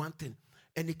can say one thing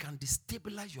and it can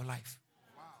destabilize your life.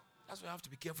 Wow. That's why you have to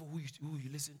be careful who you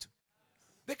listen to.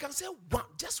 They can say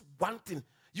just one thing.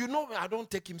 You know, I don't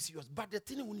take him serious, but the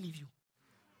thing won't leave you.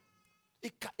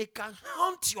 It can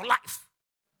haunt your life.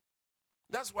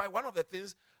 That's why one of the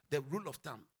things, the rule of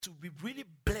thumb, to be really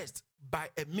blessed by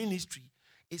a ministry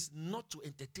is not to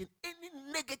entertain any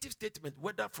negative statement,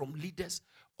 whether from leaders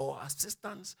or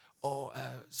assistants or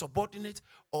subordinates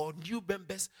or new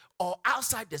members or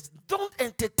outsiders. Don't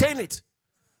entertain it.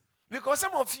 Because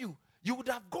some of you would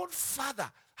have gone further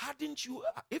hadn't you,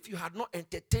 if you had not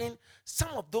entertained some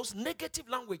of those negative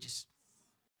languages.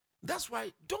 That's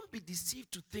why don't be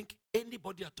deceived to think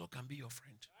anybody at all can be your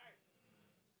friend.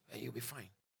 And you'll be fine.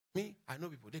 Me, I know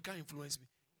people, they can't influence me.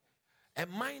 A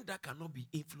mind that cannot be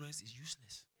influenced is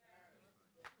useless.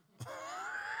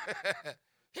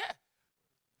 Yeah.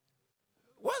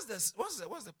 What's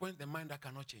the point? The mind that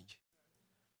cannot change.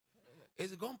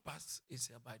 It's gone past its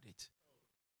by date.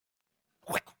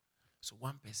 Well, so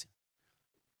one person,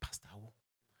 Pastor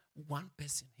Wu, one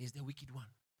person, he's the wicked one.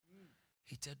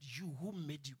 He said, you who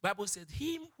made you. Bible said,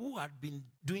 him who had been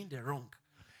doing the wrong,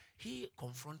 he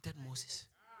confronted Moses.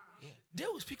 Yeah. They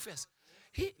will speak first.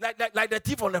 He like the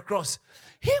thief on the cross.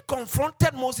 He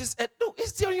confronted Moses. No, it's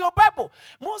still in your Bible.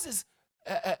 Moses,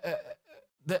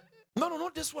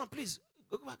 not this one, please.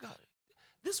 Go back.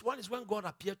 This one is when God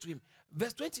appeared to him.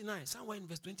 Verse 29, somewhere in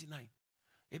verse 29.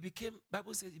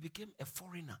 Bible says he became a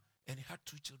foreigner and he had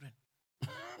 2 children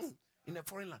in a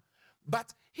foreign land.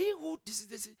 But he who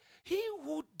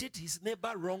did his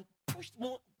neighbor wrong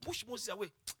pushed Moses away.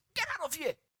 Get out of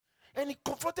here. And he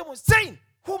confronted Moses, saying,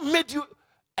 who made you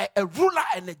a ruler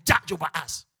and a judge over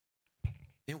us?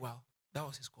 Meanwhile, that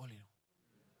was his calling.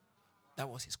 That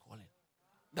was his calling.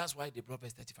 That's why they brought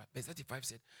verse 35. Verse 35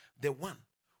 said, the one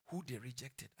who they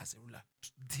rejected as a ruler,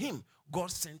 him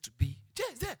God sent to be.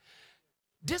 There.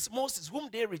 This Moses, whom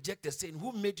they rejected, saying,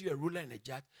 who made you a ruler and a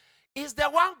judge, is the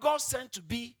one God sent to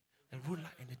be a ruler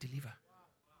and a deliverer.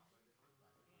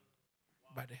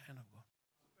 By the hand of God.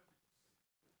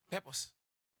 Purpose.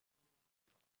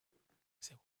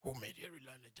 Say, who made you a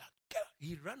ruler and a judge?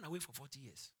 He ran away for 40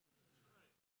 years.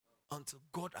 Until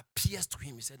God appears to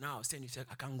him. He said, now I'll send you. He said,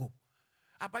 I can't go.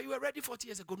 But you were ready 40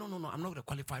 years ago. No, I'm not the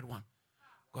qualified one.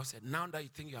 God said, now that you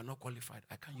think you are not qualified,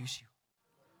 I can use you.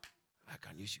 I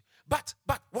can use you. But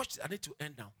watch this. I need to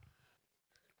end now.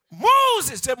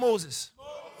 Moses.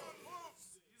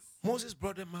 Moses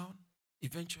brought them out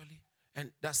eventually.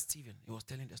 And that's Stephen. He was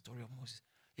telling the story of Moses.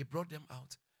 He brought them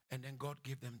out. And then God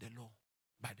gave them the law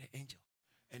by the angel.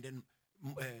 And then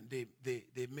they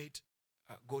made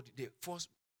they forced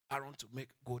Aaron to make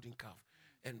golden calf.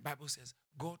 And Bible says,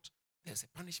 God, there's a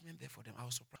punishment there for them. I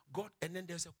was surprised. God, and then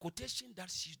there's a quotation that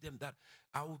sees them that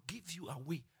I will give you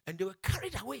away. And they were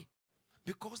carried away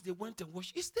because they went and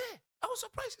worshiped. It's there. I was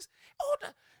surprised.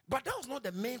 But that was not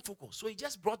the main focus. So he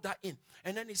just brought that in.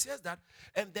 And then he says that,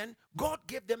 and then God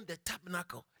gave them the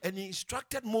tabernacle. And he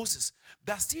instructed Moses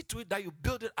that see to it that you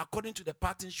build it according to the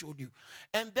pattern showed you.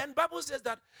 And then Bible says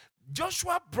that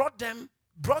Joshua brought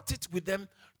it with them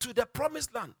to the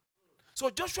promised land. So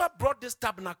Joshua brought this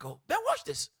tabernacle. Then watch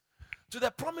this. To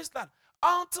the promised land.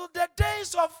 Until the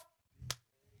days of...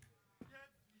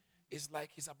 It's like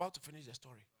he's about to finish the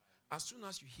story. As soon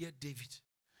as you hear David,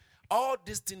 all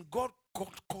this thing, God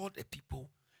called a people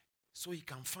so he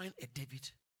can find a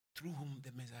David through whom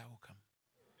the Messiah will come.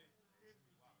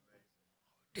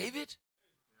 David?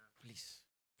 Please.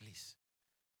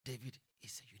 David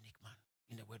is a unique man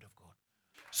in the word of God.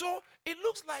 So it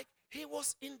looks like he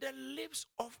was in the lips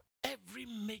of every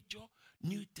major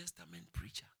New Testament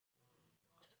preacher.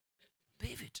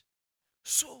 David.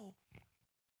 So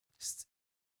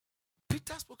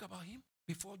Peter spoke about him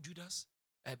before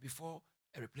before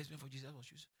a replacement for Jesus was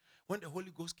used. When the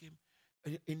Holy Ghost came,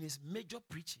 in his major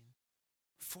preaching,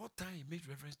 4 times he made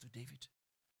reference to David.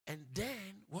 And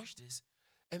then, watch this,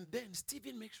 and then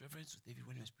Stephen makes reference to David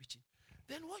when he was preaching.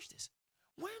 Then watch this.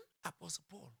 When Apostle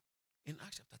Paul, in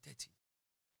Acts chapter 13,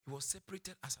 he was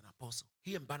separated as an apostle,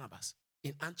 he and Barnabas,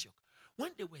 in Antioch.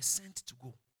 When they were sent to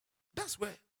go, that's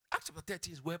where, Acts chapter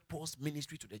 13 is where Paul's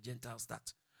ministry to the Gentiles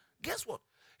starts. Guess what?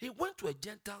 He went to a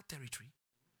Gentile territory.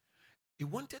 He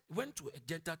went to a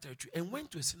Gentile territory and went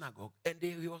to a synagogue, and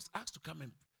he was asked to come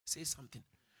and say something.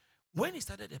 When he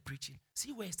started the preaching,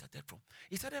 see where he started from.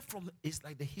 He started from, it's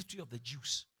like the history of the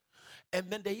Jews.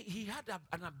 And then he had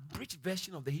an abridged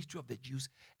version of the history of the Jews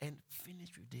and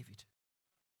finished with David.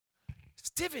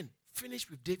 Stephen finished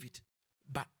with David,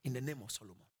 but in the name of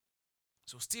Solomon.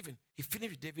 So Stephen, he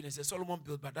finished with David and said, Solomon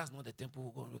built, but that's not the temple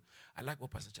we're going to. I like what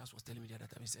Pastor Charles was telling me the other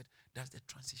time. He said, that's the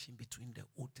transition between the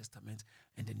Old Testament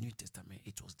and the New Testament.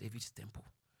 It was David's temple.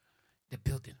 The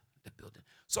building.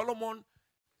 Solomon,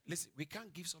 listen, we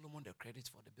can't give Solomon the credit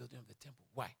for the building of the temple.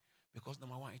 Why? Because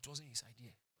number one, it wasn't his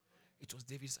idea. It was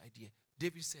David's idea.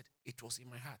 David said, it was in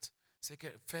my heart.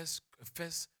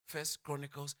 First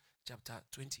Chronicles chapter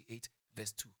 28,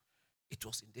 verse 2. It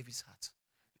was in David's heart.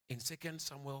 In 2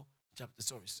 Samuel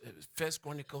First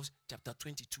Chronicles chapter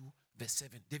 22, verse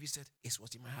 7. David said, it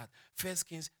was in my heart. First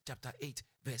Kings chapter 8,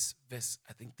 verse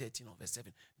I think 13 or verse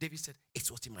 7. David said, it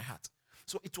was in my heart.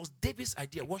 So it was David's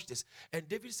idea. Watch this. And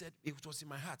David said, it was in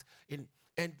my heart.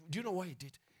 And do you know what he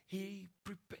did? He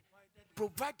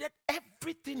provided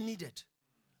everything needed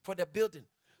for the building.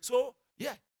 So,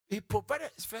 yeah, he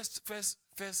provided First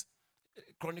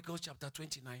Chronicles chapter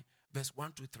 29, verse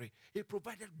 1 to 3. He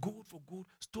provided gold for gold,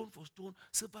 stone for stone,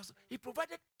 silver. He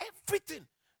provided everything.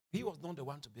 He was not the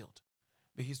one to build,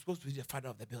 but he's supposed to be the father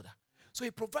of the builder. So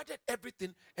he provided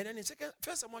everything. And then in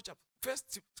First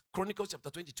Chronicles chapter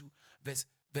 22, verse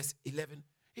 11,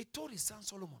 he told his son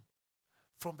Solomon.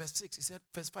 From verse 6, he said,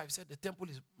 verse 5, he said, the temple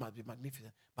must be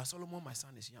magnificent. But Solomon, my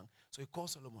son, is young. So he called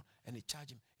Solomon and he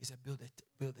charged him. He said, build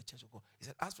the church of God. He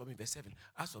said, as for me, verse 7,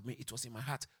 as for me, it was in my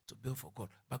heart to build for God.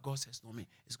 But God says, no, me,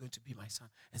 it's going to be my son.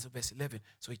 And so verse 11,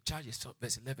 so he charged his son,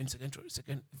 verse 11,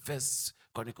 First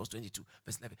Chronicles 22,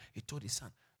 verse 11. He told his son,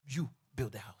 you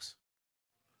build the house.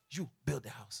 You build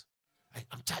the house.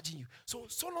 I'm charging you. So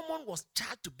Solomon was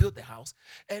charged to build the house.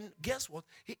 And guess what?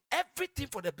 Everything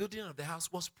for the building of the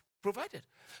house was provided.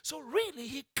 So really,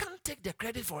 he can't take the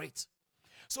credit for it.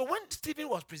 So when Stephen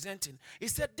was presenting, he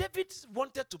said David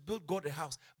wanted to build God a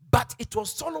house, but it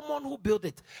was Solomon who built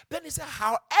it. Then he said,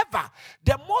 however,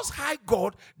 the Most High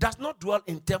God does not dwell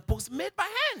in temples made by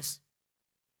hands.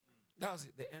 That was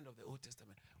the end of the Old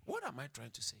Testament. What am I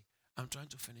trying to say? I'm trying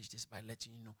to finish this by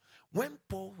letting you know. When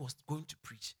Paul was going to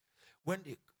preach, when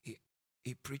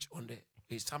he preached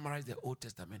he summarized the Old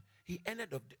Testament, he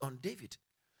ended up on David.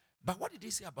 But what did he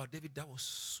say about David that was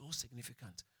so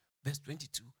significant? Verse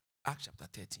 22, Acts chapter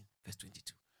 13, verse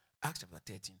 22. Acts chapter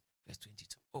 13, verse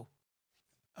 22. Oh,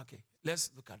 okay.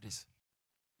 Let's look at this.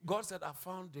 God said, I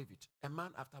found David, a man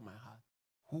after my heart,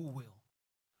 who will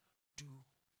do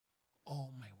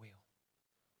all my will.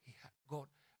 God,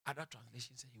 other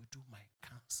translations say, he will do my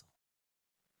counsel.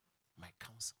 My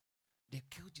counsel. They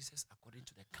killed Jesus according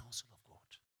to the counsel of God.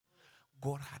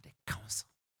 God had a counsel,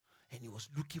 and he was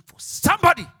looking for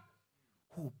somebody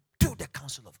who do the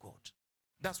counsel of God.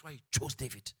 That's why he chose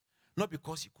David. Not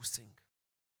because he could sing.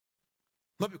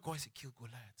 Not because he killed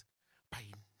Goliath. But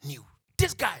he knew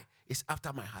this guy is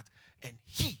after my heart. And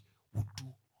he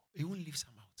won't leave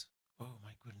some out. Oh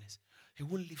my goodness. He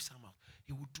won't leave some out.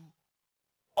 He will do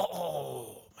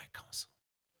all my counsel.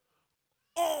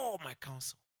 All my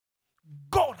counsel.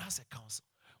 God has a counsel.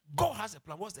 God has a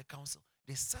plan. What's the counsel?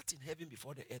 They sat in heaven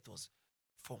before the earth was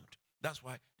formed. That's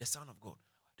why the Son of God,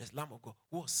 the Lamb of God,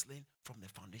 who was slain from the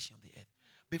foundation of the earth.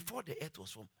 Before the earth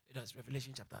was formed, that's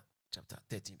Revelation chapter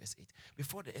 13, verse 8.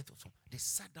 Before the earth was formed, they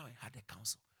sat down and had a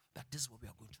counsel that this is what we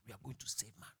are going to do. We are going to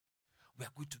save man. We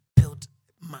are going to build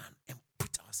man and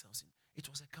put ourselves in. It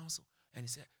was a counsel. And he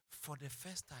said, for the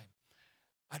first time,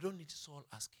 I don't need Saul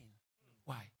as king.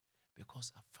 Why?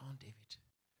 Because I found David,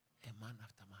 a man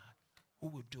after my heart, who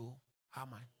will do how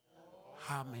many?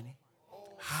 How many?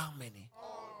 How many?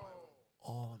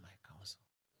 All my counsel.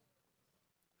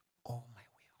 All my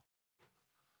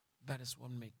will. That is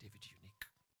what made David unique.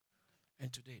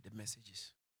 And today the message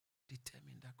is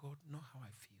determine that God know how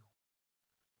I feel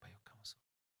by your counsel.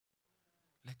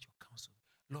 Let your counsel.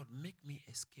 Lord, make me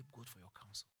a scapegoat for your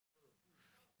counsel.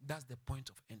 That's the point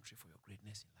of entry for your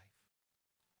greatness in life.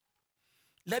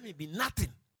 Let me be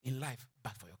nothing in life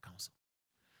but for your counsel.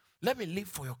 Let me live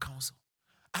for your counsel.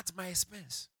 At my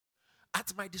expense.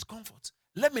 At my discomfort.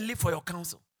 Let me live for your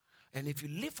counsel. And if you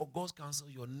live for God's counsel,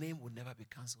 your name will never be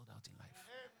cancelled out in life.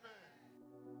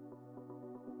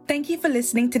 Thank you for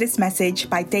listening to this message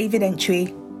by David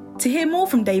Antwi. To hear more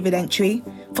from David Antwi,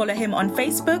 follow him on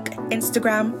Facebook,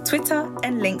 Instagram, Twitter,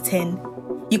 and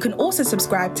LinkedIn. You can also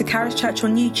subscribe to Charis Church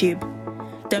on YouTube.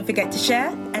 Don't forget to share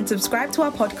and subscribe to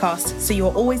our podcast so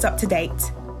you're always up to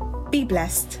date. Be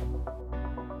blessed.